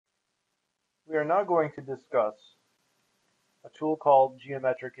We are now going to discuss a tool called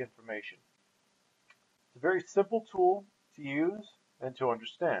geometric information. It's a very simple tool to use and to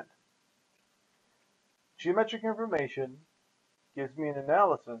understand. Geometric information gives me an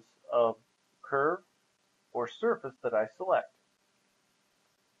analysis of curve or surface that I select.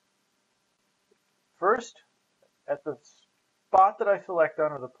 First, at the spot that I select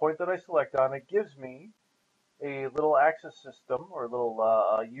on, or the point that I select on, it gives me a little axis system or a little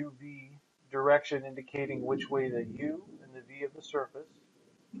UV direction indicating which way the U and the V of the surface,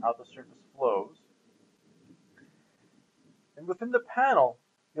 how the surface flows. And within the panel,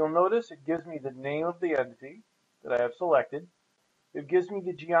 you'll notice it gives me the name of the entity that I have selected. It gives me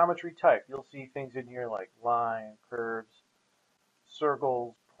the geometry type. You'll see things in here like line, curves,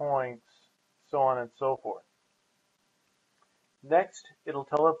 circles, points, so on and so forth. Next, it'll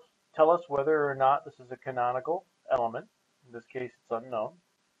tell us whether or not this is a canonical element. In this case, it's unknown.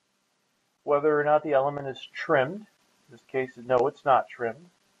 Whether or not the element is trimmed. In this case, no, it's not trimmed.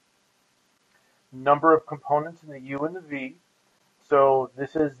 Number of components in the U and the V. So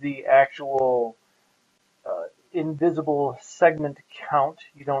this is the actual invisible segment count.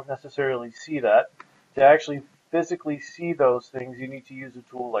 You don't necessarily see that. To actually physically see those things, you need to use a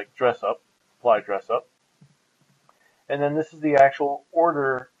tool like apply dress up. And then this is the actual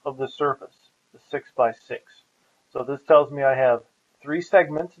order of the surface, the 6x6. So this tells me I have 3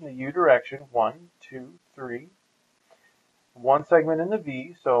 segments in the U direction, 1, 2, 3. 1 segment in the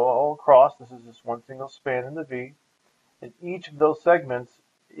V, so all across, this is just one single span in the V. And each of those segments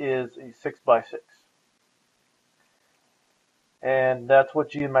is a 6x6. And that's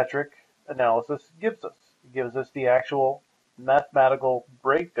what geometric analysis gives us. It gives us the actual mathematical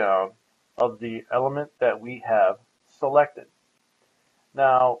breakdown of the element that we have selected.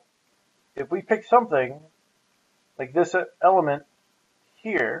 Now, if we pick something like this element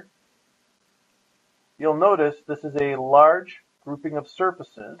here, you'll notice this is a large grouping of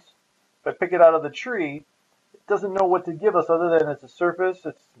surfaces. If I pick it out of the tree, it doesn't know what to give us other than it's a surface.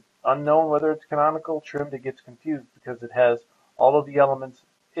 It's unknown whether it's canonical, trimmed. It gets confused because it has all of the elements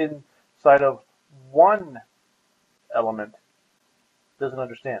inside of one element. It doesn't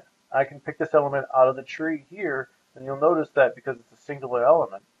understand. I can pick this element out of the tree here, and you'll notice that because it's a singular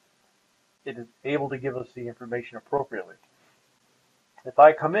element, it is able to give us the information appropriately. If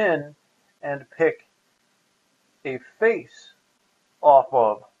I come in and pick a face off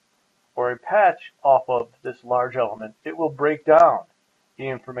of, or a patch off of this large element, it will break down the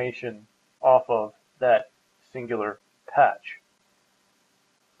information off of that singular patch.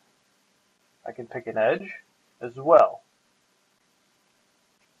 I can pick an edge as well.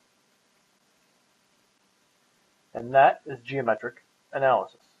 And that is geometric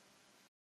analysis.